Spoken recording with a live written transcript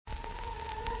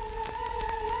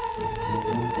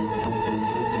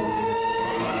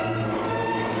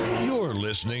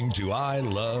listening to I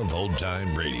Love Old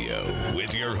Time Radio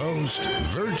with your host,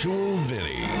 Virtual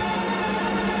Vinny.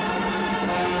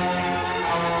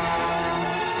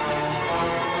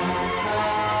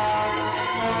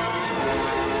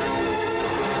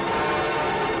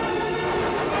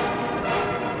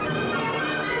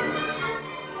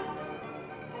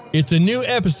 It's a new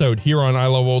episode here on I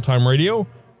Love Old Time Radio.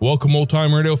 Welcome, Old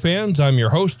Time Radio fans. I'm your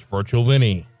host, Virtual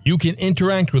Vinny. You can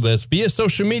interact with us via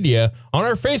social media on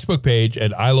our Facebook page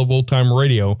at I Love Old Time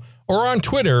Radio or on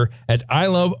Twitter at I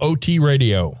Love OT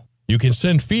Radio. You can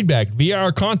send feedback via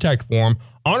our contact form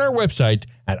on our website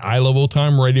at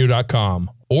iloveoldtimeradio.com,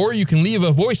 or you can leave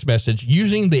a voice message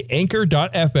using the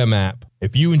Anchor.fm app.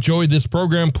 If you enjoyed this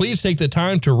program, please take the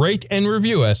time to rate and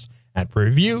review us at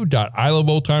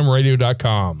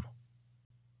review.iloveoldtimeradio.com.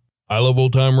 I Love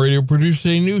Old Time Radio produces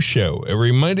a new show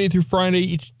every Monday through Friday,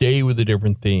 each day with a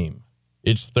different theme.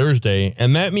 It's Thursday,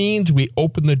 and that means we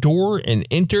open the door and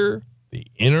enter the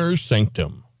inner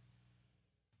sanctum.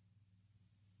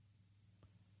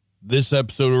 This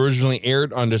episode originally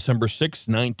aired on December 6,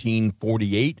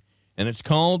 1948, and it's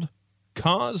called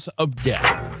Cause of Death.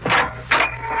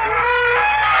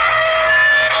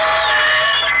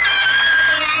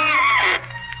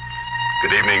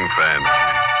 Good evening, friends.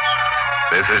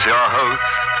 This is your host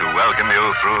to welcome you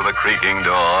through the creaking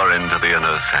door into the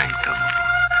inner sanctum.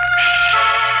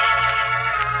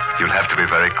 Shh. You'll have to be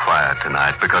very quiet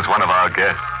tonight because one of our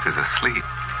guests is asleep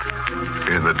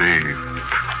in the deep.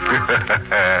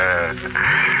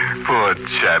 Poor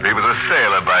chap. He was a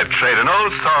sailor by trade, an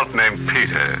old salt named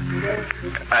Peter.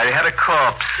 He had a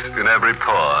corpse in every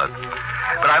port.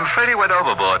 But I'm afraid he went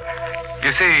overboard.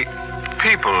 You see,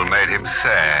 people made him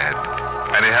sad,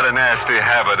 and he had a nasty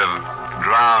habit of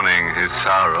drowning his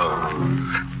sorrows.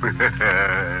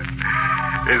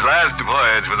 His last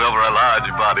voyage was over a large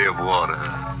body of water,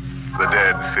 the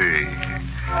Dead Sea,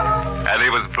 and he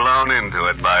was blown into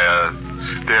it by a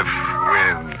stiff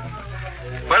wind.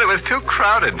 But it was too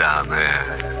crowded down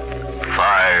there.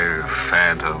 5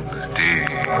 fathoms deep.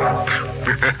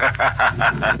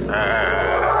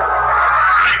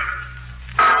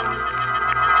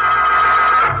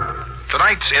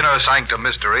 Tonight's Inner Sanctum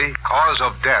Mystery, Cause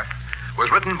of Death, was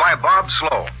written by Bob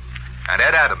Sloan and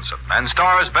Ed Adamson and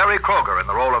stars Barry Kroger in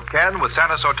the role of Ken with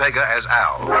Santos Ortega as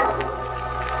Al.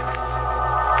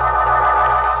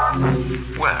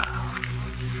 Well,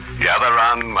 gather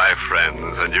round, my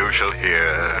friends, and you shall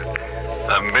hear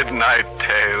a midnight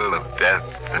tale of death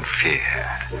and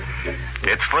fear.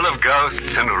 It's full of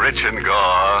ghosts and rich in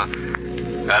gore,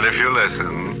 and if you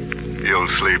listen, you'll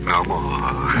sleep no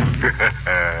more.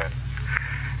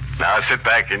 Now sit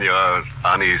back in your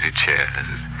uneasy chairs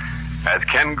as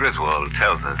Ken Griswold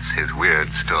tells us his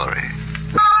weird story.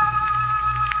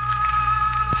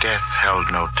 Death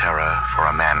held no terror for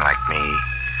a man like me.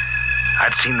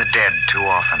 I'd seen the dead too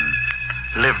often,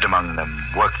 lived among them,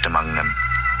 worked among them.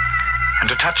 And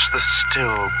to touch the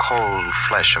still, cold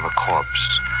flesh of a corpse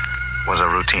was a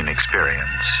routine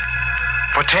experience.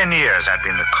 For 10 years, I'd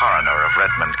been the coroner of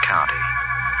Redmond County.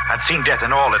 I'd seen death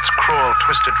in all its cruel,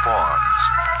 twisted forms.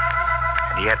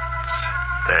 And yet,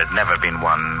 there had never been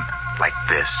one like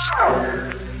this.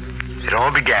 It all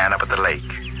began up at the lake.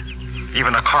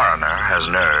 Even the coroner has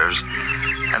nerves,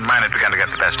 and mine had begun to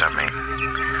get the best of me.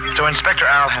 So Inspector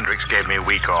Al Hendricks gave me a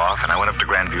week off, and I went up to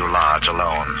Grandview Lodge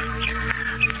alone.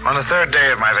 On the 3rd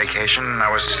day of my vacation,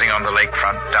 I was sitting on the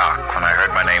lakefront dock when I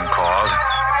heard my name called.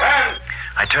 Ken!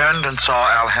 I turned and saw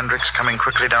Al Hendricks coming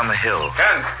quickly down the hill.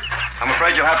 Ken, I'm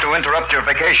afraid you'll have to interrupt your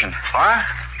vacation. What?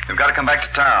 You've got to come back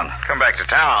to town. Come back to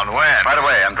town? When? Right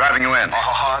away. I'm driving you in.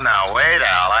 Oh, now, wait,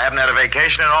 Al. I haven't had a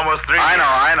vacation in almost 3 years.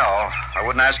 I know. I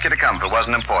wouldn't ask you to come if it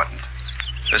wasn't important.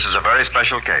 This is a very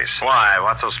special case. Why?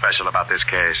 What's so special about this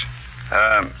case?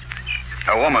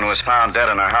 A woman was found dead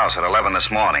in her house at 11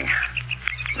 this morning.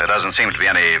 There doesn't seem to be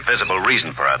any visible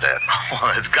reason for her death.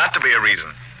 Oh, it's got to be a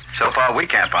reason. So far, we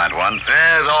can't find one.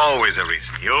 There's always a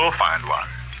reason. You'll find one.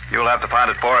 You'll have to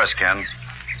find it for us, Ken.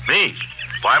 Me?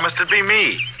 Why must it be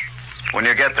me? When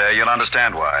you get there, you'll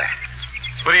understand why.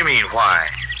 What do you mean, why?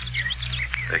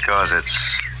 Because it's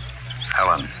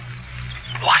Helen.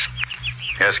 What?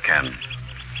 Yes, Ken.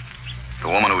 The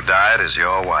woman who died is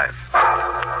your wife.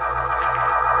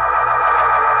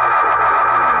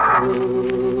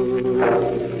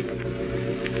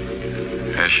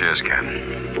 Here she is, Ken.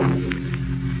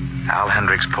 Al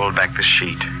Hendricks pulled back the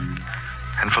sheet,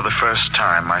 and for the first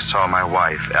time I saw my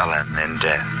wife, Ellen, in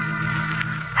death.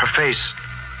 Her face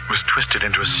was twisted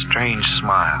into a strange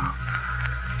smile,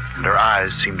 and her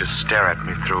eyes seemed to stare at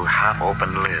me through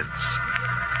half-open lids.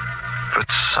 But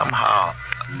somehow,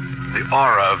 the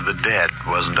aura of the dead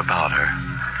wasn't about her.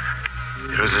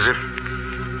 It was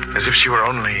as if she were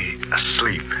only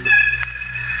asleep.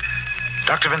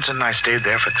 Dr. Vincent and I stayed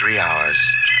there for 3 hours,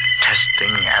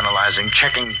 testing, analyzing,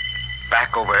 checking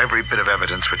back over every bit of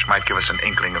evidence which might give us an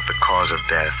inkling of the cause of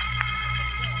death.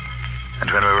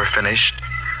 And when we were finished,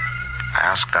 I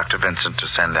asked Dr. Vincent to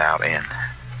send Al in.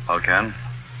 Well, Ken,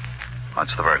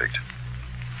 what's the verdict?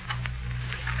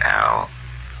 Al,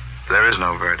 there is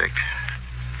no verdict.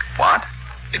 What?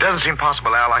 It doesn't seem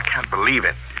possible, Al. I can't believe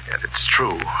it. Yet it's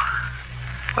true.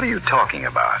 What are you talking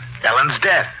about? Ellen's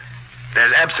death.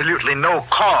 There's absolutely no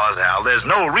cause, Al. There's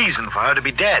no reason for her to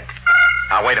be dead.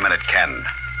 Now, wait a minute, Ken.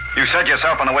 You said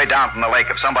yourself on the way down from the lake,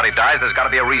 if somebody dies, there's got to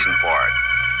be a reason for it.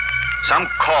 Some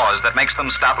cause that makes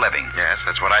them stop living. Yes,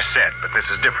 that's what I said, but this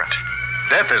is different.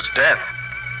 Death is death.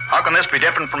 How can this be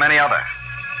different from any other?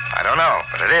 I don't know,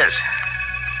 but it is.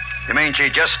 You mean she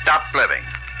just stopped living,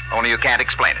 only you can't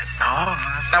explain it? No,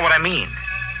 that's not what I mean.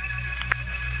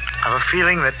 I have a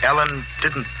feeling that Ellen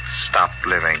didn't stop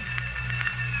living.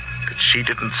 That she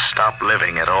didn't stop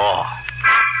living at all.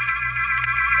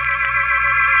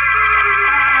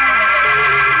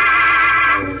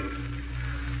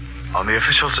 On the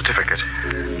official certificate,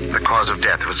 the cause of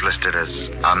death was listed as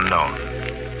unknown.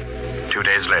 2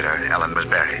 days later, Ellen was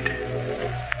buried.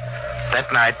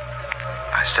 That night,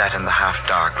 I sat in the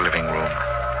half-dark living room.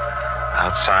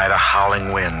 Outside, a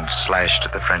howling wind slashed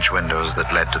at the French windows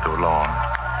that led to the lawn.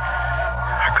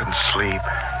 I couldn't sleep.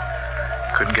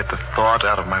 Couldn't get the thought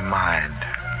out of my mind.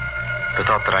 The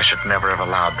thought that I should never have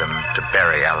allowed them to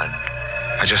bury Ellen.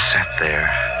 I just sat there,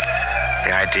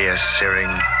 the idea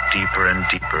searing deeper and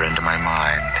deeper into my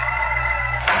mind.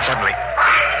 And suddenly,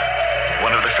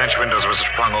 one of the French windows was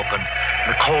flung open, and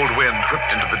the cold wind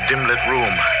whipped into the dim-lit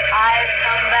room. I've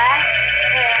come back.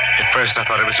 At first, I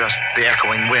thought it was just the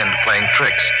echoing wind playing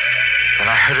tricks. Then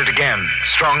I heard it again,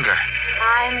 stronger.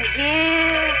 I'm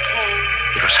here, Ken.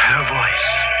 It was her voice.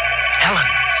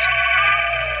 Ellen's.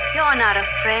 You're not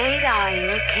afraid, are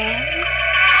you, Ken?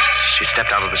 She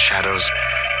stepped out of the shadows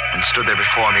and stood there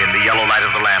before me in the yellow light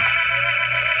of the lamp.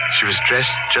 She was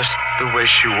dressed just the way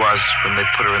she was when they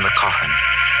put her in the coffin.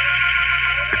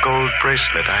 The gold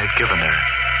bracelet I had given her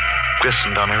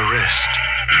glistened on her wrist.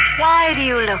 Why do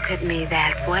you look at me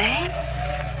that way?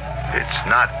 It's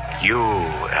not you,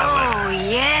 Ellen. Oh,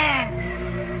 yes.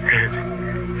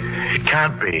 It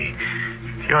can't be.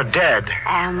 You're dead.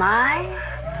 Am I?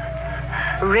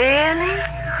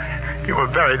 Really? You were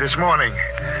buried this morning.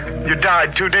 You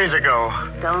died 2 days ago.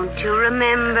 Don't you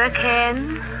remember,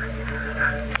 Ken?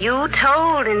 You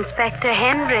told Inspector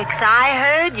Hendricks. I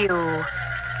heard you.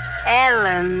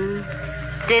 Ellen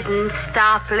didn't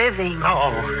stop living.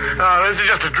 No, this is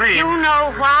just a dream. You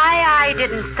know why I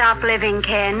didn't stop living,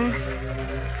 Ken?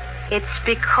 It's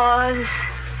because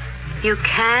you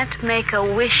can't make a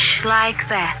wish like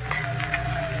that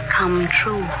come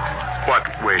true. What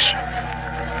wish?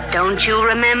 Don't you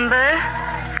remember?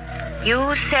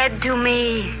 You said to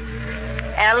me,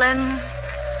 Ellen,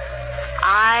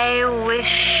 I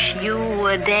wish you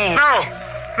were dead.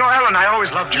 No, Ellen, I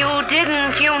always loved you. You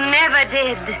didn't. You never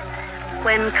did.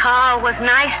 When Carl was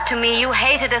nice to me, you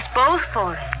hated us both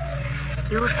for it.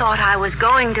 You thought I was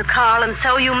going to Carl, and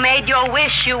so you made your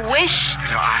wish. You wished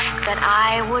that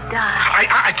I would die.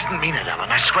 I didn't mean it,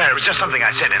 Ellen. I swear. It was just something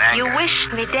I said in anger. You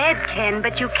wished me dead, Ken,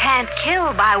 but you can't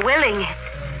kill by willing it.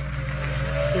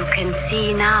 You can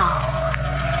see now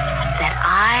that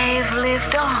I've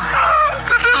lived on.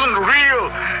 This isn't real.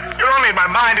 You're only in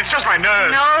my mind. It's just my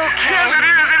nerves. No, Ken. Yes, it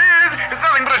is. It's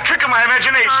nothing but a trick of my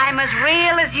imagination. I'm as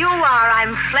real as you are.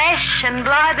 I'm flesh and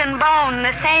blood and bone,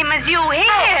 the same as you.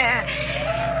 Here.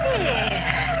 Here.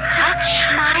 Touch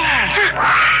my hand.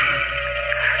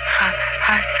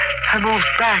 I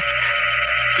moved back,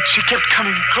 but she kept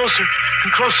coming closer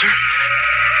and closer.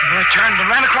 And I turned and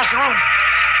ran across the room.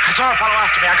 I saw her follow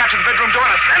after me. I got to the bedroom door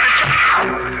and I slammed it shut.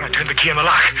 I turned the key in the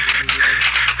lock.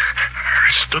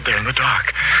 I stood there in the dark,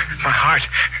 my heart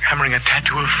hammering a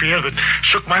tattoo of fear that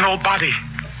shook my whole body.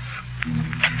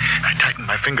 I tightened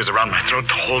my fingers around my throat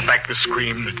to hold back the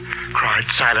scream that cried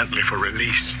silently for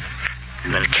release.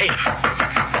 And then it came.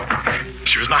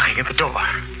 She was knocking at the door.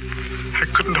 I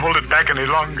couldn't hold it back any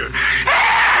longer.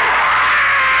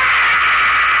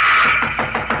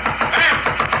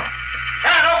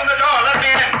 Can't open the door. Let me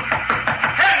in.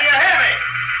 Can you hear me?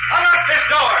 Unlock this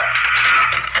door.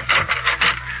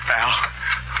 Al,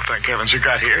 thank heavens you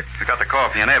got here. I got the call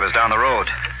from your neighbors down the road.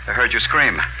 I heard you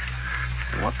scream.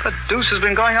 What the deuce has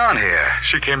been going on here?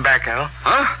 She came back, Al.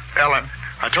 Huh? Ellen.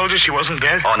 I told you she wasn't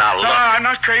dead. Oh, now look. No, I'm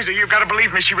not crazy. You've got to believe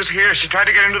me. She was here. She tried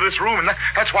to get into this room, and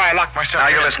that's why I locked myself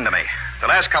Now, in. you listen to me. The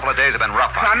last couple of days have been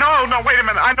rough on you. Now, no, wait a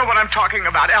minute. I know what I'm talking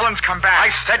about. Ellen's come back. I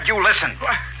said you listen.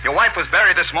 What? Your wife was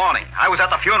buried this morning. I was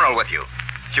at the funeral with you.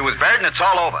 She was buried, and it's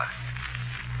all over.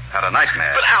 Had a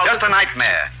nightmare. But, Al... Just a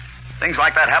nightmare. Things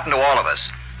like that happen to all of us.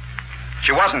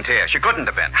 She wasn't here. She couldn't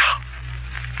have been.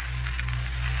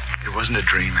 It wasn't a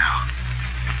dream, Al.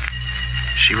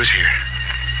 She was here.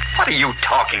 What are you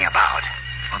talking about?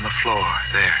 On the floor,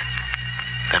 there.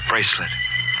 That bracelet.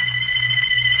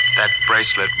 That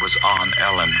bracelet was on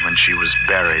Ellen when she was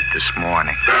buried this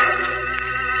morning.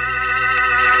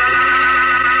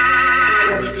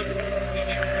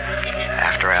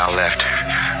 After Al left,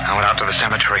 I went out to the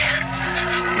cemetery.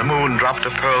 The moon dropped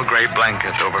a pearl gray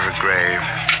blanket over her grave.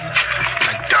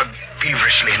 I dug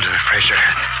feverishly into the fresh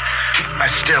earth.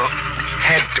 I still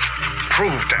had to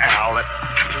prove to Al that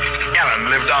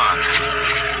Ellen lived on.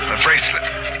 The bracelet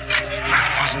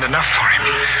wasn't enough for him.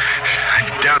 I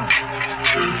dug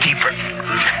deeper.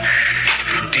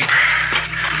 Deeper.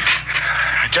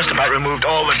 I just about removed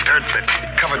all the dirt that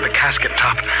covered the casket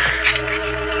top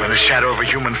when the shadow of a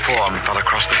human form fell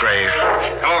across the grave.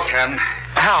 Hello, Ken.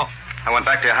 Al. I went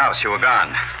back to your house. You were gone.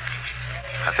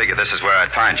 I figured this is where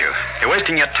I'd find you. You're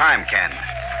wasting your time, Ken.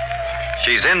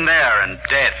 She's in there and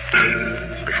dead.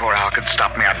 Before Al could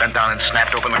stop me, I bent down and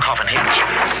snapped open the coffin hinge.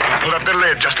 I pulled up the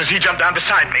lid just as he jumped down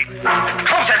beside me.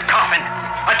 Close that coffin!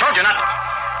 I told you not to...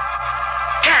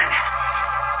 Ken!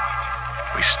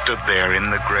 We stood there in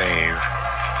the grave,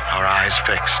 our eyes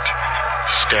fixed,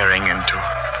 staring into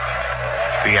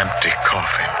the empty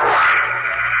coffin.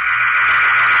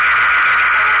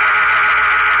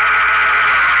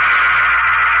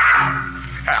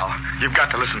 Al, you've got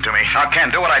to listen to me. Now,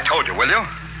 Ken, do what I told you, will you?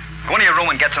 Go into your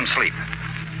room and get some sleep.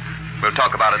 We'll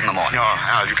talk about it in the morning. No,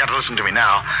 Al, you've got to listen to me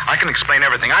now. I can explain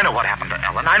everything. I know what happened to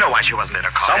Ellen. I know why she wasn't in her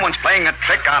coffin. Someone's playing a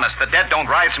trick on us. The dead don't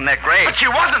rise from their graves. But she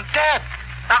wasn't dead.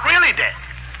 Not really dead.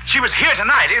 She was here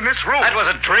tonight in this room. That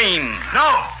was a dream. No.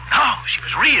 She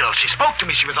was real. She spoke to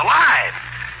me. She was alive.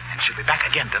 And she'll be back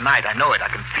again tonight. I know it. I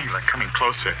can feel her coming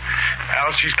closer.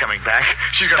 Al, she's coming back.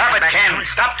 She's going to Stop come it, back. Ken.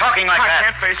 Stop talking like that. I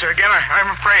can't face her again.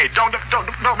 I'm afraid. Don't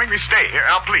make me stay here,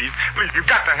 Al. Please, you've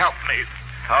got to help me.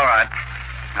 All right.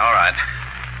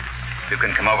 You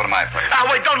can come over to my place.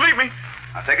 Al, wait, don't leave me.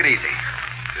 Now, take it easy.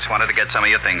 Just wanted to get some of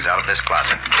your things out of this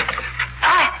closet.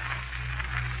 Al!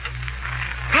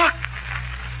 Look!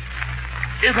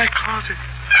 In that closet.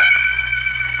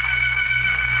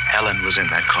 Ellen was in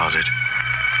that closet.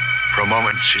 For a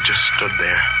moment, she just stood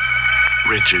there,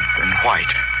 rigid and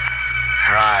white,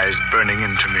 her eyes burning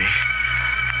into me,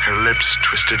 her lips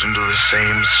twisted into the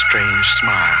same strange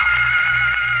smile.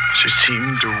 She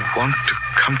seemed to want to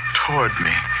come toward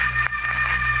me,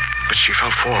 but she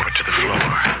fell forward to the floor.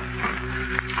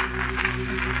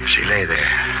 She lay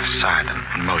there, silent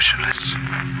and motionless.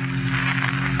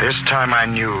 This time I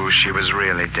knew she was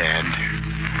really dead.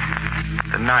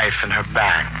 The knife in her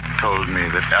back told me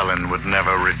that Ellen would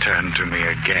never return to me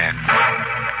again.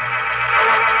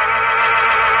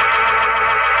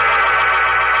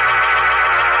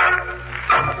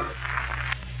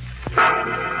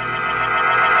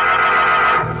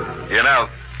 You know,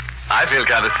 I feel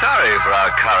kind of sorry for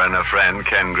our coroner friend,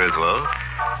 Ken Griswold.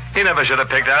 He never should have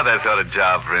picked out that sort of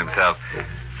job for himself.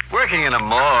 Working in a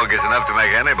morgue is enough to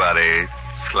make anybody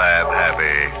slab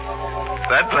happy.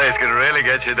 That place can really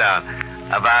get you down.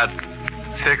 About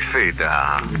 6 feet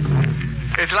down.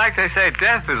 It's like they say,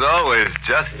 death is always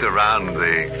just around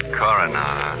the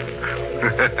coroner.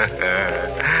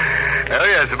 Oh,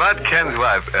 yes, about Ken's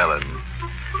wife, Ellen.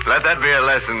 Let that be a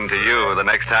lesson to you the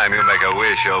next time you make a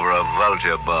wish over a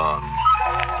vulture bone.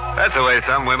 That's the way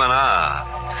some women are.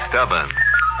 Stubborn.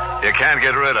 You can't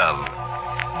get rid of them.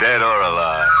 Dead or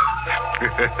alive.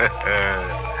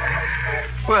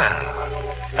 Well,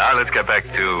 now let's get back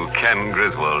to Ken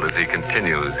Griswold as he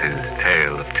continues his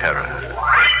tale of terror.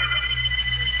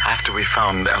 After we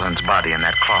found Ellen's body in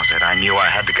that closet, I knew I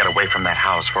had to get away from that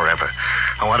house forever.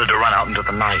 I wanted to run out into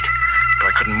the night, but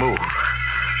I couldn't move.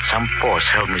 Some force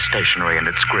held me stationary in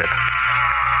its grip.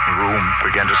 The room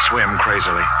began to swim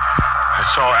crazily. I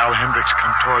saw Al Hendricks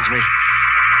come towards me,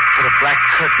 but a black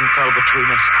curtain fell between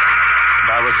us,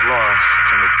 and I was lost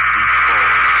in its deep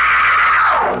folds.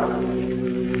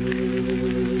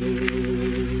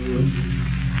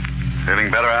 Feeling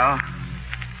better, Al?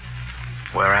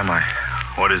 Where am I?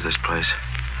 What is this place?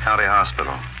 County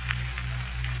Hospital.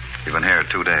 You've been here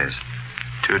 2 days.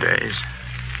 2 days?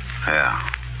 Yeah.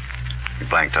 You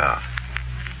blanked out.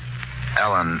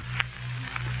 Ellen,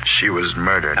 she was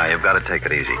murdered. Now, you've got to take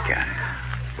it easy, Ken.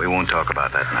 We won't talk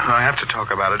about that now. I have to talk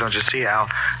about it, don't you see, Al?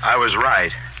 I was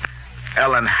right.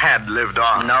 Ellen had lived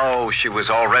on. No, she was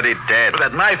already dead. With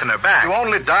that knife in her back. You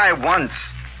only die once.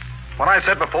 What I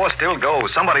said before still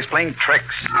goes. Somebody's playing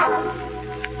tricks.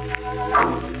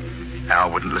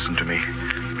 Al wouldn't listen to me.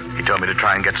 He told me to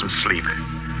try and get some sleep.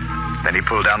 Then he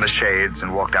pulled down the shades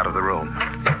and walked out of the room.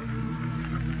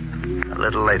 A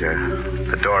little later,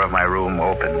 the door of my room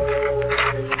opened.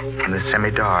 In the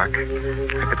semi-dark,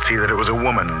 I could see that it was a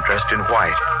woman dressed in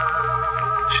white.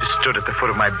 She stood at the foot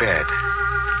of my bed.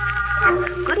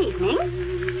 Good evening.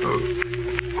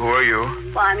 Who are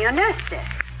you? Well, I'm your nurse, sir.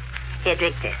 Here,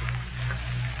 drink this.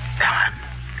 Ellen.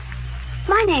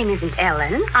 My name isn't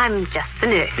Ellen. I'm just the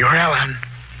nurse. You're Ellen.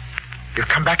 You've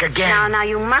come back again. Now,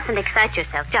 you mustn't excite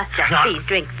yourself. Just No. please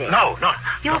drink this. No.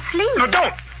 You'll sleep. No,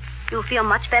 don't. You'll feel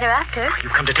much better after.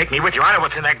 You've come to take me with you. I know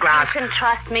what's in that glass. You can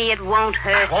trust me. It won't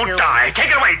hurt I won't you. die. Take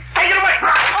it away. Take it away.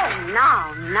 Oh,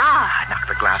 no. I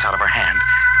knocked the glass out of her hand,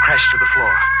 crashed to the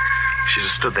floor. She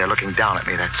just stood there looking down at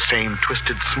me, that same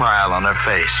twisted smile on her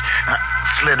face. I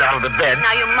slid out of the bed.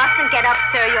 Now, you mustn't get up,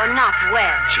 sir. You're not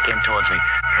well. She came towards me,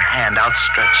 her hand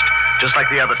outstretched, just like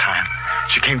the other time.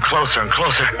 She came closer and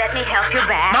closer. Let me help you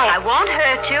back. No. I won't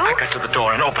hurt you. I got to the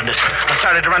door and opened it. I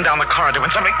started to run down the corridor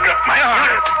when something gripped my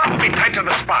arm. Pulled me tight to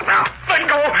the spot. Now, let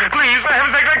go. Please, for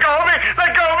heaven's sake, let go of me.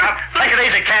 Let go of me. Take it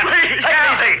easy, Ken. Please, Take it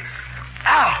easy.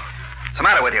 Ow. What's the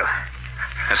matter with you?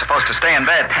 You're supposed to stay in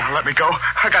bed. Al, let me go.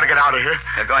 I got to get out of here.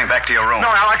 You're going back to your room.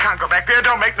 No, Al, I can't go back there.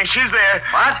 Don't make me. She's there.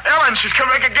 What? Ellen, she's come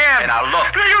back again. Hey, now, look.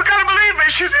 You got to believe me.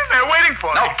 She's in there waiting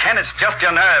for me. No, Ken, it's just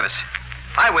your nerves.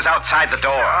 I was outside the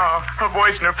door. Oh, her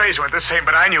voice and her face weren't the same,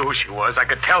 but I knew who she was. I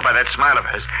could tell by that smile of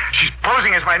hers. She's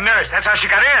posing as my nurse. That's how she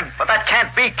got in. But that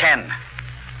can't be, Ken.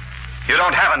 You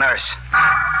don't have a nurse.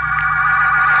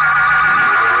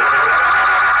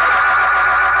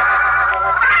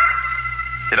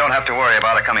 You don't have to worry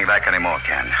about her coming back anymore,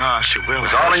 Ken. Oh, she will.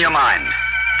 It was all in your mind.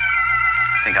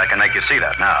 I think I can make you see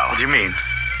that now. What do you mean?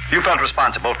 You felt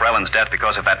responsible for Ellen's death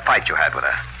because of that fight you had with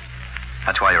her.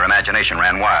 That's why your imagination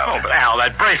ran wild. Oh, but Al,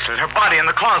 that bracelet, her body in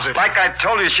the closet. Like I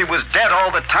told you, she was dead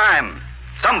all the time.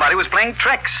 Somebody was playing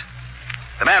tricks.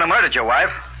 The man who murdered your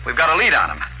wife, we've got a lead on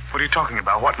him. What are you talking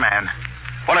about? What man?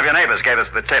 One of your neighbors gave us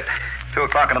the tip. 2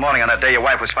 o'clock in the morning on that day your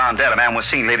wife was found dead, a man was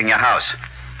seen leaving your house.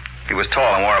 He was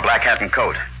tall and wore a black hat and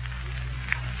coat.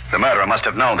 The murderer must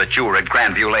have known that you were at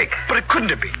Grandview Lake. But it couldn't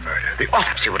have been murder. The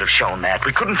autopsy would have shown that.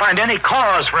 We couldn't find any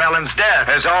cause for Ellen's death.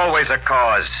 There's always a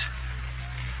cause.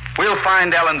 We'll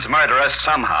find Ellen's murderer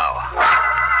somehow.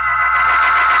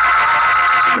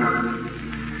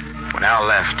 When Al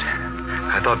left,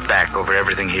 I thought back over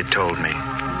everything he had told me.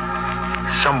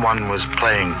 Someone was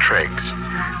playing tricks.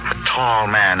 A tall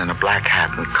man in a black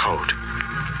hat and coat.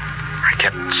 I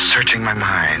kept searching my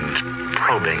mind,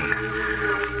 probing.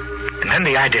 And then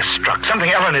the idea struck.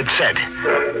 Something Ellen had said.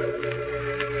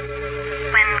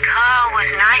 When Carl was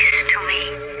nice to me,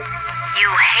 you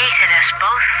hated us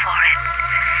both for it.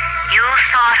 You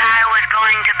thought I was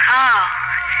going to call,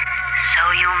 so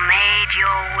you made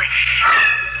your wish.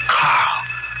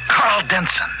 Carl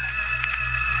Denson.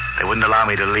 They wouldn't allow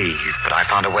me to leave, but I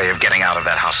found a way of getting out of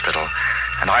that hospital.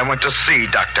 And I went to see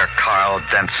Dr. Carl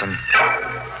Denson.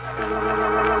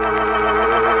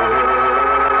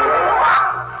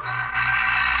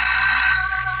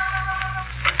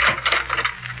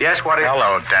 Yes, what is...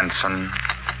 Hello, Denson.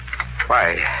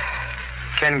 Why,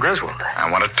 Ken Griswold. I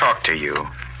want to talk to you.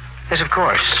 Yes, of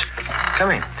course. Come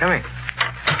in.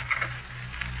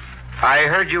 I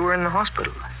heard you were in the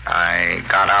hospital. I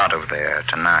got out of there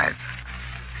tonight.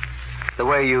 The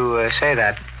way you say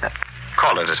that...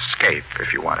 Call it escape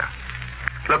if you want to.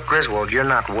 Look, Griswold, you're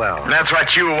not well. That's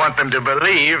what you want them to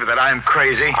believe, that I'm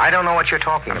crazy. I don't know what you're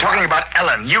talking I'm about. talking about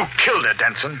Ellen. You killed her,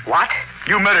 Denson. What?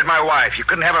 You murdered my wife. You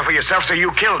couldn't have her for yourself, so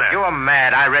you killed her. You're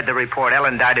mad. I read the report.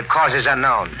 Ellen died of causes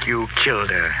unknown. You killed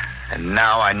her. And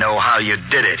now I know how you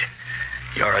did it.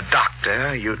 You're a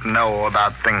doctor. You'd know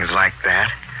about things like that.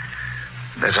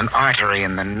 There's an artery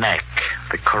in the neck,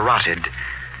 the carotid.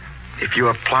 If you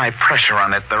apply pressure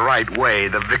on it the right way,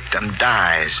 the victim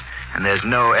dies. And there's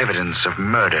no evidence of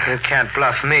murder. You can't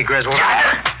bluff me, Griswold. I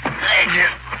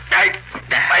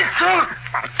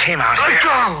came out here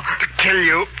to kill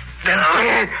you. Then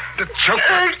to choke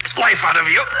the life out of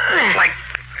you. Like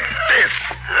this.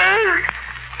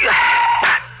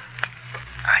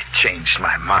 I changed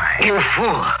my mind. You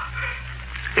fool.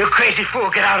 You crazy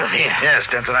fool, get out of here. Yes,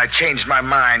 Denton, I changed my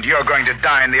mind. You're going to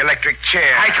die in the electric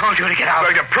chair. I told you to get out.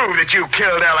 I'm going to prove that you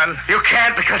killed Ellen. You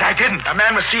can't because I didn't. A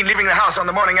man was seen leaving the house on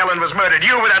the morning Ellen was murdered.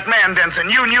 You were that man, Denson.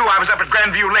 You knew I was up at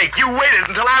Grandview Lake. You waited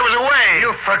until I was away.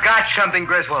 You forgot something,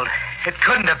 Griswold. It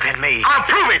couldn't have been me. I'll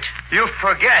prove it. You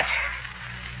forget.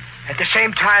 At the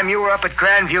same time you were up at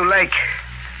Grandview Lake,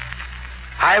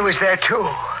 I was there, too.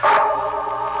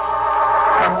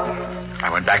 I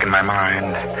went back in my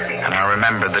mind, and I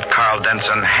remembered that Carl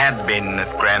Denson had been at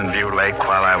Grandview Lake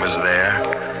while I was there.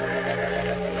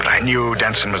 But I knew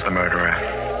Denson was the murderer.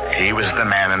 He was the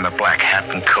man in the black hat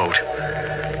and coat.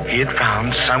 He had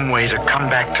found some way to come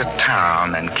back to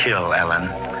town and kill Ellen.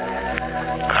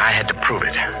 But I had to prove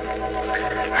it.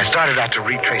 I started out to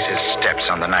retrace his steps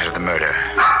on the night of the murder.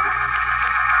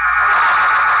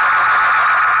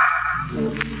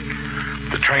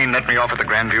 The train let me off at the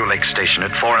Grandview Lake station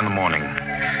at 4 a.m.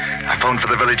 I phoned for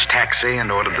the village taxi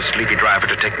and ordered the sleepy driver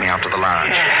to take me out to the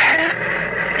lodge.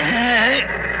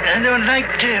 I don't like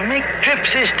to make trips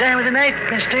this time of the night,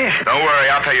 mister. Don't worry,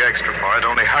 I'll pay you extra for it.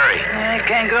 Only hurry. I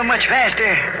can't go much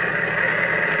faster.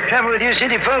 Trouble with you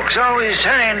city folks, always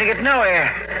hurrying to get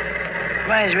nowhere.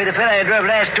 Reminds me of the fella I drove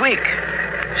last week.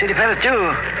 City fella,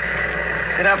 too.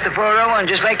 Got off the 401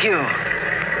 just like you.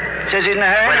 Says he's in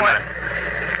a hurry. Wait a minute.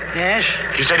 Yes?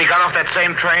 You said he got off that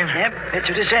same train? Yep, that's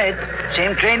what he said.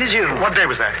 Same train as you. What day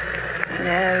was that?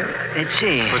 Let's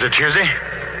see. Was it Tuesday?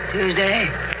 Tuesday?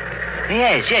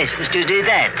 Yes, it was Tuesday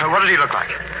that. What did he look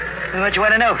like? What you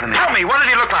want to know from me? Tell me, what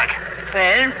did he look like?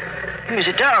 Well, he was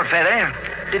a tall fella.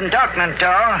 Didn't talk none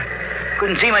tall.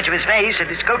 Couldn't see much of his face,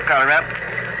 had his coat collar up.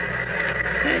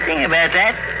 The thing about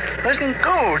that, wasn't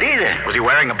cold either. Was he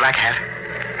wearing a black hat?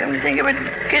 Come to think of it,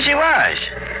 guess he was.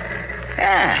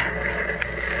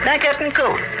 Black hat and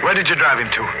coat. Where did you drive him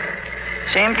to?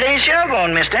 Same place you're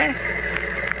going, mister.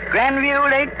 Grandview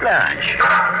Lake Lodge.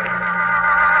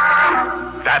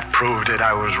 That proved it.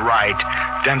 I was right.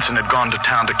 Denson had gone to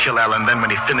town to kill Ellen. Then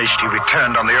when he finished, he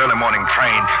returned on the early morning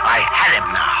train. I had him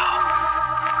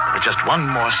now. There was just one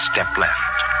more step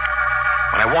left.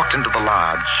 When I walked into the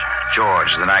lodge, George,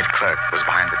 the night clerk, was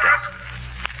behind the desk.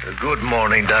 Good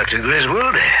morning, Dr.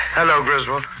 Griswold. Hello,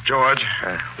 Griswold. George.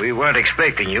 We weren't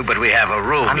expecting you, but we have a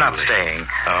room. I'm not staying.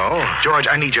 Oh? George,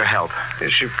 I need your help.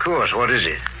 Yes, of course. What is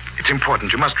it? It's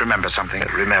important. You must remember something.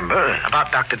 Remember?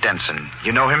 About Dr. Denson.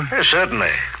 You know him? Yes,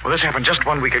 certainly. Well, this happened just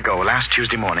 1 week ago, last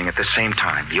Tuesday morning at the same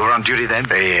time. You were on duty then?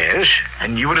 Yes.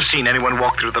 And you would have seen anyone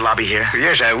walk through the lobby here?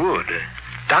 Yes, I would.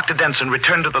 Dr. Denson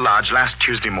returned to the lodge last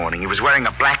Tuesday morning. He was wearing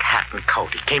a black hat and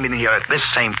coat. He came in here at this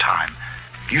same time.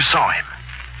 You saw him.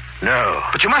 No.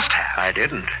 But you must have. I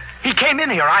didn't. He came in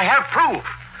here. I have proof.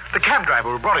 The cab driver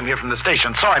who brought him here from the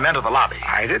station saw him enter the lobby.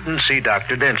 I didn't see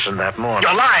Dr. Denson that morning.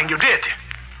 You're lying. You did.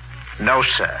 No,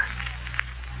 sir.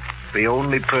 The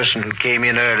only person who came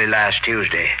in early last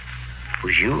Tuesday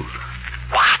was you.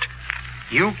 What?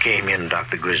 You came in,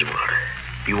 Dr. Griswold.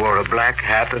 You wore a black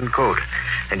hat and coat,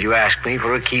 and you asked me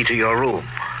for a key to your room.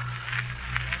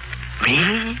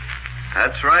 Me?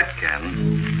 That's right,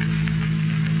 Ken.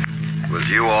 It was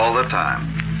you all the time.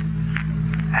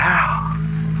 How?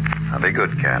 Now be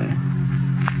good, Ken.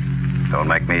 Don't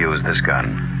make me use this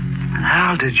gun.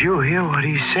 How did you hear what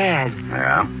he said?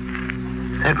 Yeah?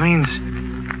 That means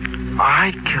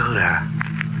I killed her.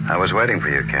 I was waiting for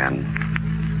you, Ken.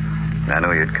 I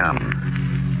knew you'd come.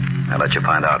 I'll let you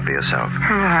find out for yourself.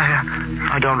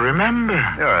 I don't remember.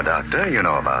 You're a doctor. You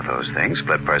know about those things,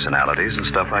 split personalities and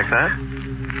stuff like that.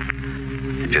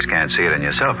 You just can't see it in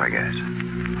yourself, I guess.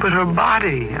 But her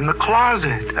body in the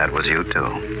closet. That was you,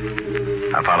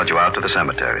 too. I followed you out to the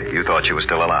cemetery. You thought she was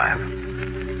still alive.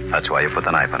 That's why you put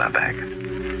the knife in her back.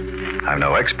 I'm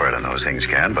no expert in those things,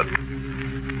 Ken, but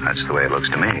that's the way it looks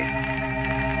to me.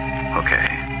 Okay.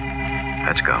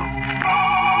 Let's go.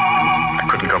 I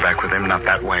couldn't go back with him, not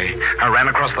that way. I ran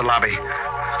across the lobby.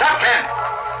 Stop, Ken!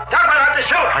 Stop, I'll have to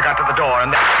shoot! I got to the door,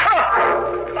 and then...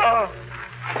 Well,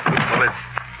 it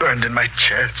burned in my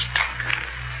chest.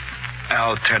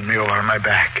 Al turned me over on my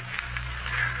back.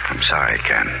 I'm sorry,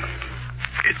 Ken.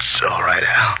 It's all right,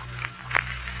 Al.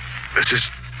 This is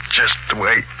just the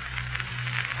way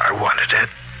I wanted it.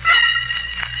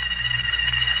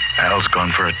 Al's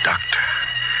gone for a doctor.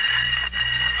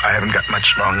 I haven't got much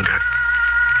longer.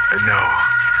 No.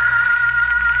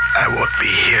 I won't be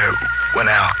here when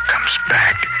Al comes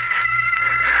back.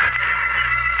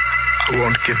 I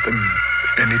won't give them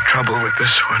any trouble with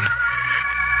this one.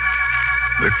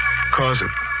 The cause of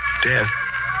death.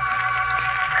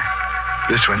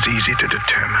 This one's easy to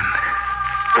determine.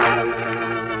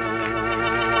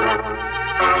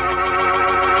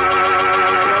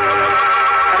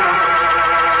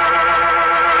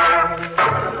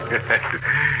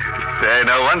 Say,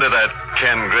 no wonder that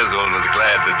Ken Griswold was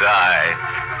glad to die.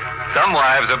 Some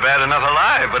wives are bad enough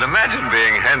alive, but imagine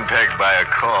being henpecked by a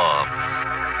corpse.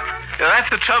 Yeah, that's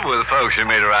the trouble with folks you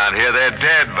meet around here. They're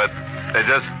dead, but they're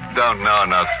just don't know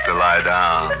enough to lie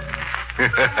down.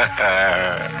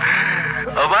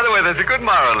 Oh, by the way, there's a good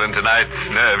moral in tonight's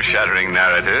nerve-shattering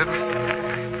narrative.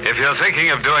 If you're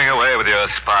thinking of doing away with your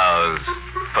spouse,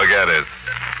 forget it.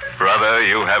 Brother,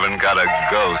 you haven't got a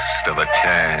ghost of a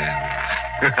chance.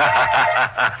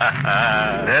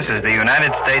 This is the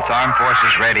United States Armed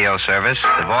Forces Radio Service,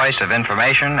 the voice of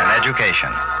information and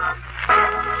education.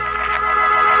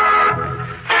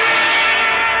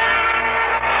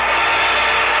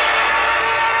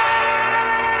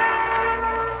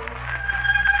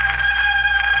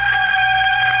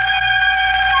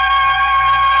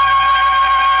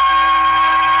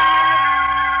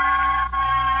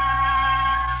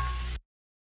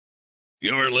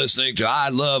 You're listening to I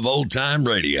Love Old Time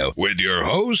Radio with your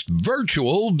host,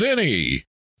 Virtual Vinny.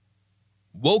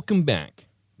 Welcome back.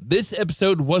 This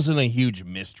episode wasn't a huge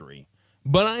mystery,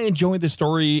 but I enjoyed the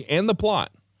story and the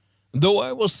plot. Though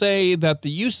I will say that the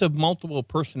use of multiple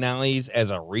personalities as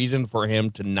a reason for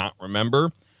him to not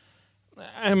remember,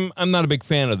 I'm not a big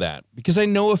fan of that, because I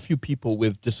know a few people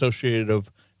with dissociative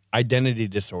identity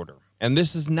disorder, and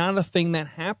this is not a thing that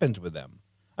happens with them.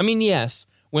 I mean, yes,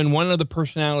 when one of the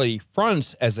personality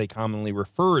fronts, as they commonly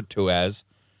refer to as,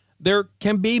 there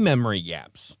can be memory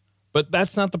gaps. But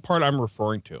that's not the part I'm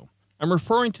referring to. I'm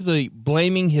referring to the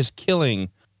blaming his killing.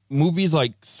 Movies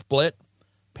like Split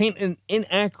paint an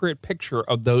inaccurate picture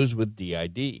of those with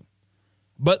DID.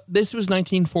 But this was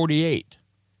 1948.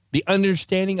 The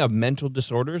understanding of mental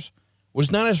disorders was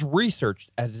not as researched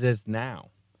as it is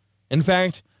now. In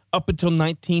fact, up until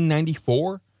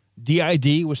 1994,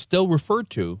 DID was still referred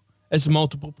to as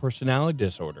multiple personality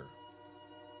disorder.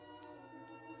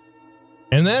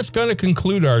 And that's going to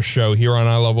conclude our show here on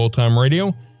I Love Old Time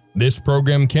Radio. This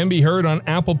program can be heard on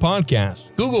Apple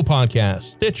Podcasts, Google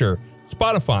Podcasts, Stitcher,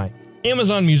 Spotify,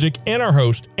 Amazon Music, and our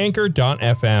host,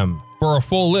 Anchor.fm. For a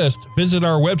full list, visit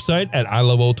our website at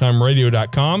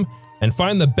iloveoldtimeradio.com and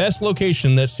find the best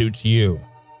location that suits you.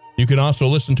 You can also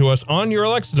listen to us on your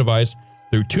Alexa device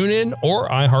through TuneIn or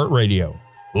iHeartRadio.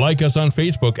 Like us on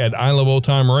Facebook at I Love Old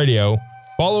Time Radio.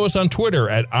 Follow us on Twitter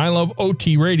at I Love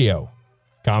OT Radio.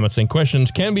 Comments and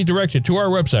questions can be directed to our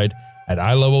website at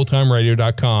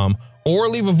iloveoldtimeradio.com or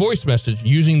leave a voice message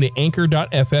using the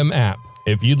Anchor.fm app.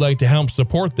 If you'd like to help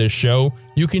support this show,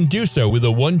 you can do so with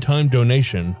a one-time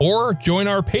donation or join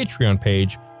our Patreon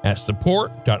page at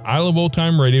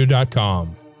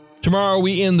support.iloveoldtimeradio.com. Tomorrow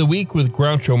we end the week with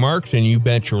Groucho Marx and You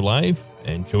Bet Your Life.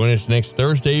 And join us next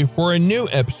Thursday for a new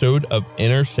episode of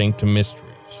Inner Sanctum Mysteries.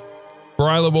 For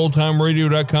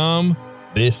iloveoldtimeradio.com,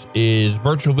 this is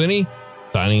Virtual Vinny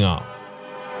signing off.